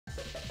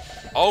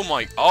Oh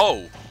my...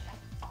 Oh!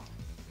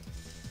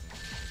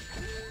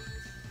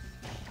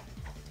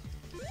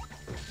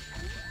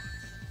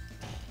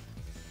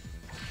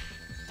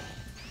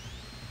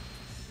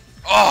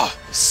 Oh!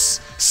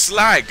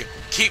 Slag!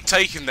 Keep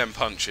taking them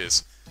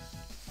punches.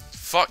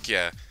 Fuck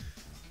yeah.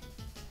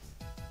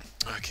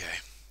 Okay.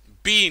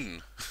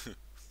 Bean!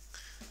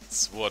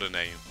 What a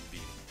name.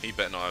 Bean. He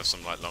better not have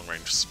some, like,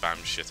 long-range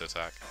spam shit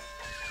attack.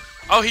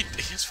 Oh, he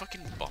has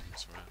fucking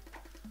bombs, right?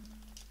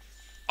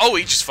 Oh,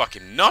 he just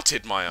fucking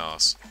nutted my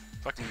ass.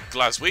 Fucking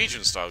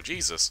Glaswegian style,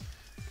 Jesus.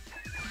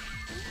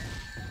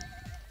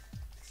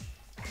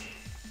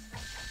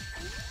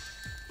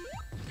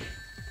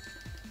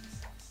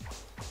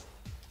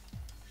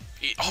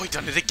 Oh, he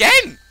done it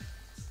again!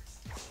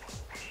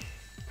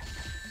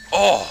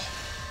 Oh!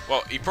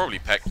 Well, he probably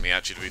pecked me,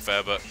 actually, to be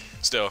fair, but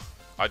still,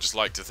 I just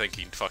like to think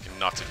he fucking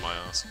nutted my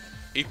ass.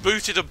 He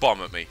booted a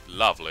bomb at me.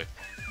 Lovely.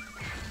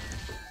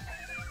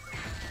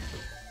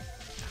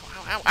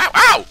 Ow, ow, ow,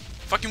 ow!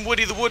 Fucking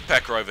Woody the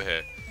Woodpecker over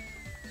here.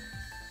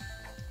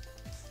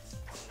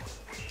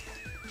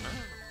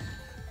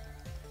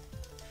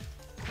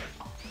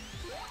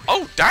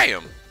 Oh,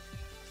 damn!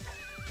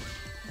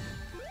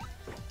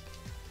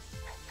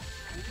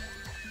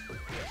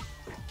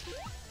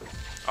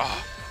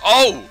 Oh!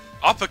 Oh!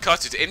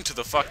 Uppercutted into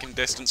the fucking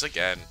distance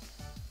again.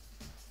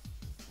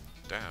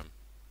 Damn.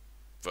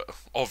 But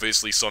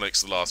obviously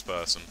Sonic's the last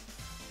person.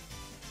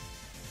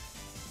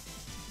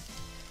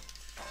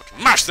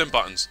 Fucking mash them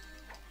buttons!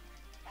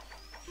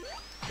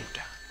 Oh,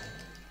 damn.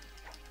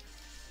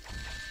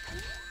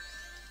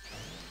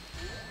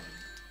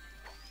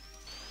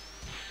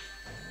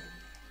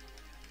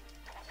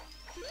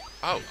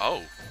 Oh,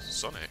 oh,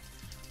 Sonic.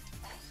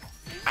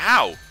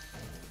 Ow!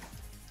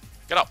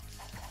 Get up!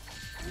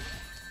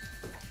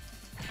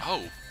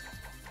 Oh.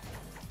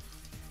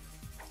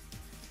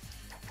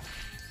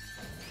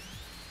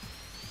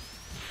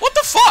 What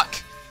the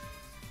fuck?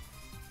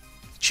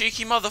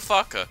 Cheeky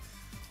motherfucker.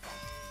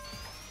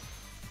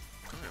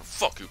 Come here,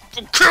 fuck you.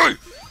 I'll kill you!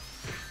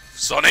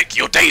 Sonic,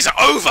 your days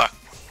are over!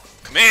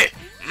 Come here!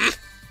 Mm?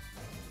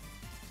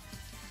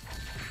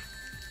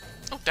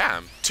 Oh,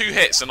 damn. 2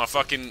 hits and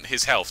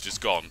his health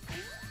just gone.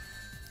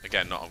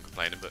 Again, not I'm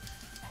complaining, but...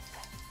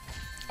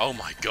 Oh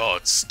my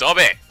god, stop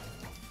it!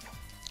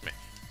 Come here.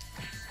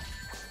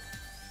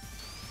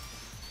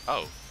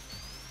 Oh.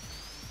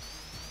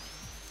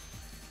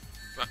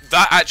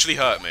 That actually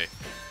hurt me.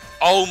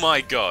 Oh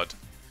my god.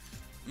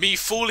 Me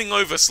falling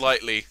over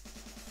slightly...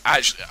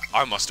 Actually,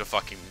 I must have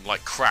fucking,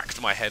 like, cracked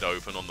my head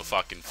open on the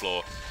fucking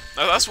floor.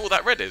 No, that's what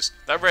that red is.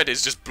 That red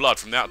is just blood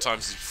from the out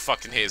times he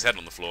fucking hit his head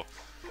on the floor.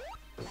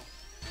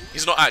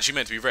 He's not actually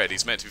meant to be red,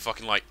 he's meant to be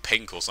fucking, like,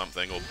 pink or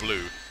something, or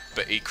blue.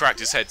 But he cracked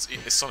his head...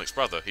 It's Sonic's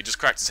brother. He just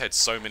cracked his head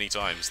so many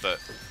times that...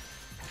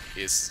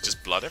 It's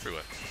just blood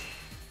everywhere.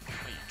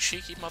 Oh, you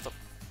cheeky mother...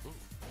 Ooh.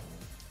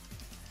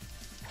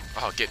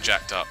 Oh, get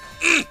jacked up.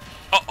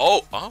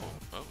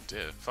 Oh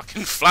dear.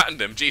 Fucking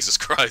flattened him, Jesus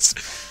Christ.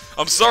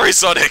 I'm sorry,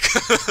 Sonic.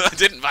 I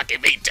didn't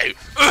fucking mean to.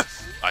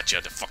 Actually, I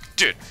had to fucking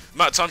do it. The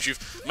amount of times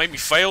you've made me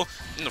fail.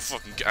 No,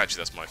 fucking. Actually,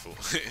 that's my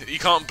fault. You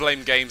can't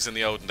blame games in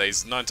the olden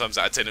days. 9 times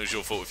out of 10, it was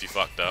your fault if you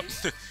fucked up.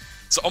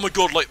 So, oh my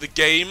god, like the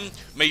game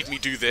made me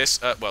do this.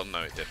 Well,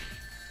 no, it didn't.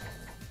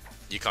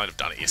 You kind of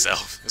done it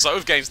yourself. It's like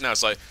with games now.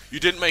 It's like you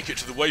didn't make it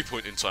to the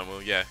waypoint in time.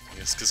 Well, yeah,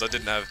 yes, because I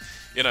didn't have.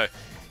 You know.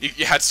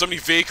 You had so many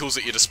vehicles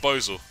at your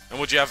disposal, and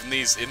what do you have in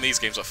these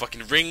games? Like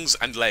fucking rings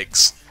and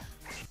legs,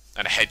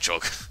 and a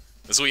hedgehog.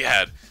 That's all you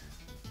had.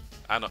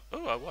 And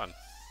oh, I won.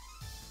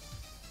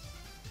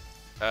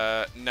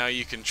 Now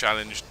you can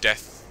challenge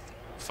death.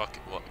 Fuck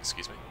it. What?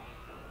 Excuse me.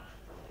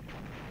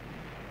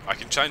 I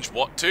can challenge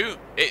what to?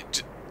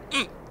 It.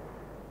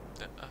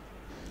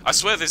 I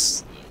swear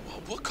this.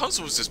 What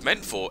console was this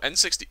meant for?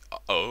 N60.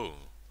 Oh.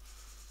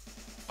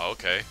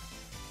 Okay.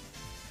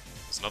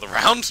 There's another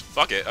round.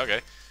 Fuck it.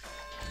 Okay.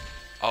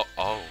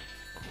 Oh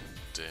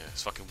dear,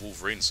 it's fucking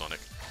Wolverine Sonic.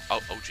 Oh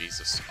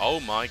Jesus.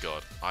 Oh my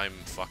god, I'm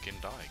fucking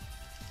dying.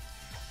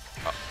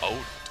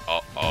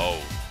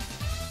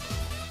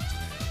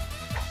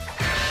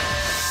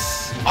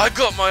 I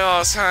got my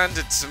ass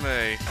handed to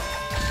me.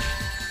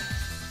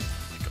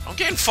 I'm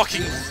getting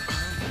fucking... Oh my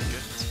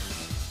goodness.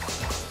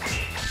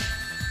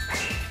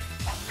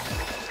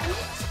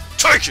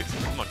 Take it!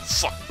 Come on,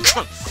 fucking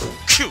cunt!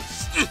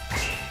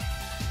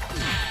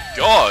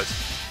 God,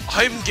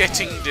 I'm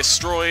getting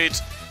destroyed.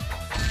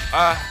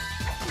 Oh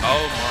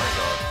my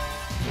god.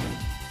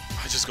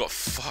 I just got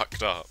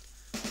fucked up.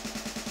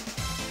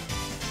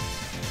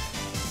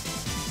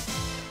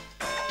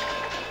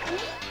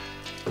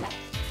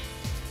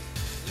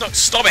 No,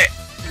 stop it!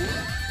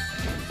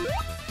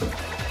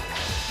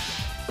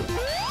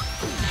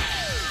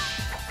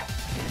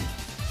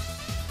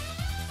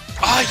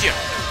 Ah, you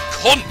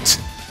cunt!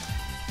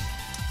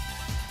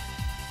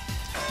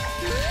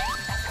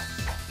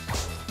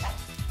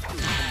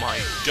 Oh my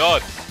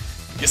god.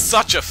 You're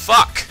such a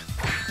fuck!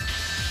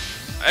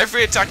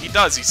 Every attack he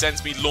does, he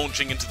sends me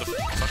launching into the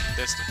fucking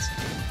distance.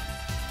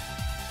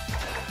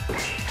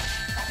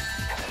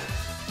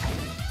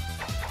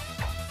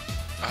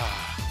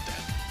 Ah, I'm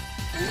dead.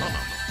 Oh, no, I'm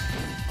not.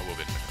 I will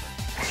be in a minute,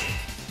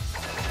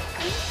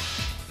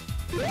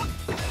 though.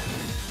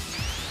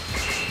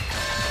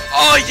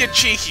 Oh, you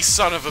cheeky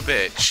son of a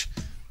bitch!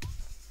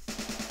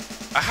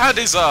 I had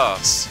his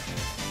ass!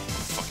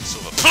 Fucking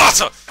silver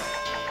platter!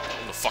 I'm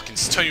gonna fucking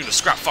turn you into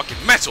scrap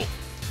fucking metal!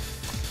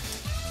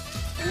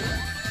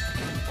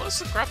 What is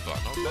the grab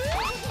button?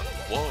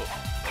 Whoa.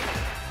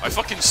 I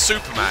fucking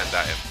Supermaned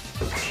at him.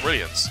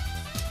 Brilliance.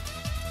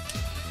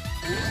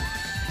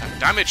 That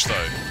damage,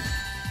 though.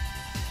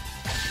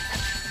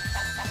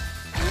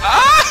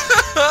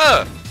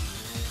 Ah!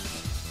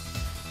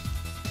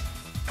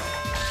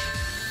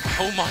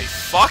 Oh my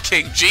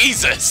fucking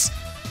Jesus!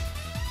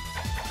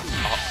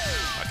 Oh,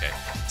 okay.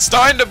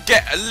 Starting to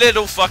get a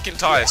little fucking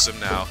tiresome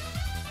now.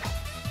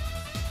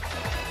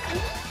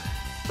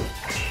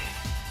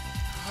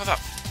 Oh, that...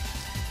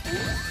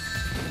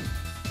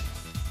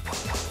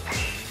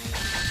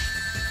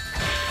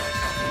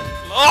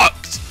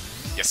 Locked!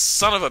 You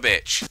son of a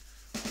bitch.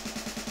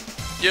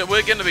 Yeah,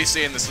 we're gonna be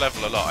seeing this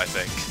level a lot, I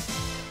think.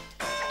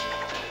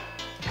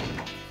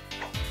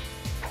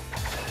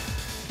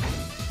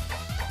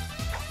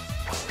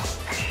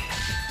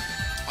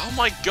 Oh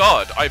my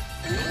god,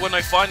 when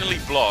I finally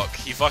block,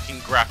 he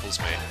fucking grapples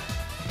me.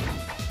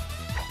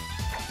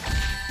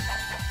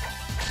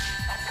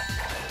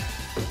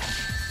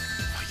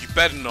 Oh, you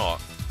better not.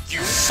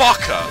 You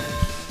fucker!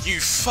 You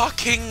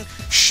fucking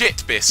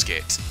shit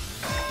biscuit!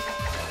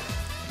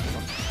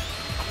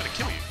 I'm gonna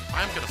kill you.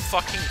 I am gonna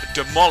fucking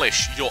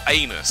demolish your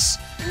anus.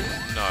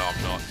 No,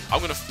 I'm not. I'm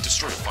gonna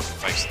destroy your fucking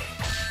face though.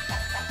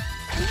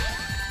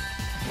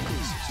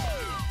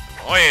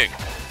 Annoying!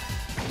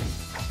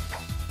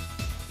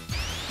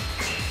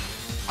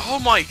 Oh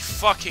my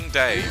fucking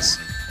days.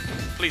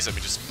 Please let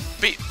me just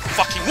beat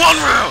fucking one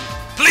round!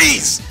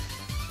 Please!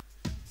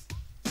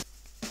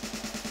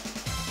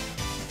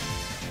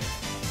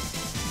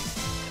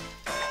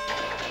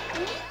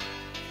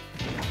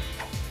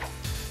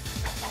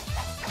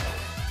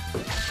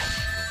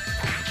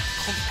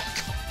 Oh my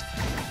god.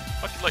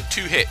 Fucking like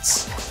 2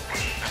 hits. And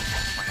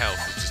my health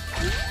is just...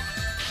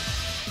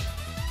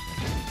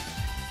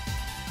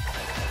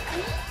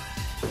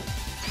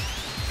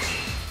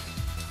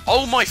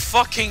 Oh my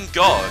fucking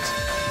god!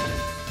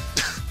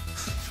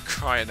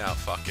 Crying out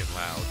fucking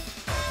loud.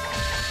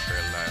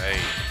 Relay.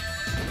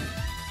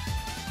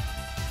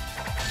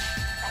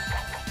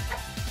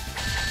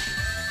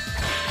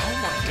 Oh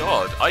my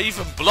god, I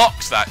even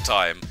blocked that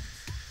time!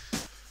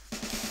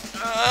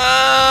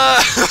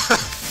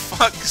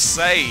 Fuck's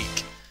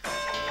sake!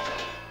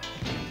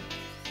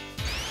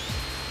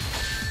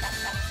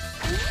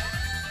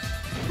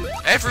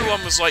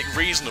 Everyone was like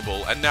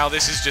reasonable, and now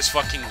this is just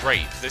fucking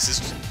rape. This is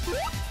just...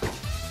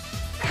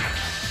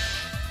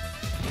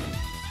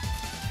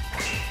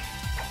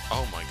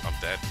 Oh my god, I'm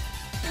dead.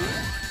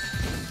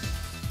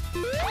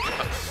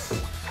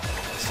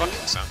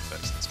 Fucking sound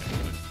effects in this game.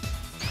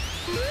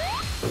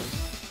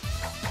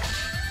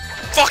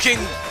 Fucking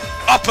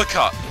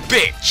uppercut,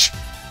 bitch!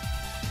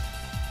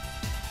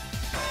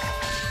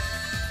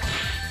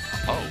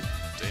 Oh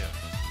dear.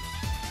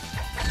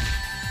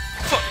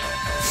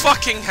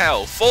 Fucking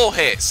hell, 4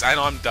 hits and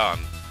I'm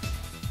done.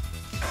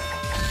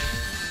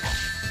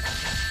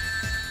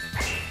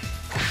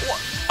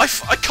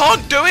 I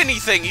can't do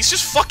anything! He's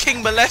just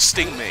fucking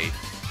molesting me!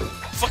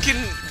 Fucking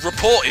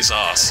report his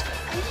ass!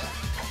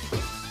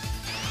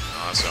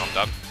 Oh, that's it, I'm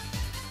done.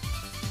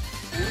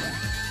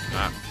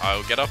 Nah,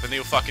 I'll get up and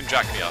he'll fucking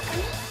jack me up.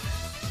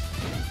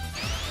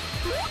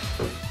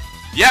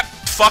 Yep,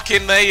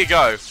 fucking there you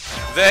go.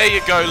 There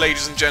you go,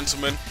 ladies and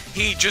gentlemen.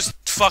 He just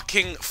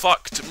fucking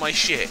fucked my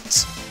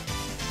shit.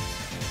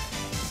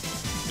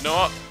 You know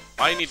what?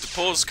 I need to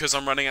pause because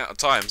I'm running out of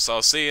time, so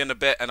I'll see you in a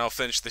bit and I'll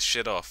finish this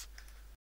shit off.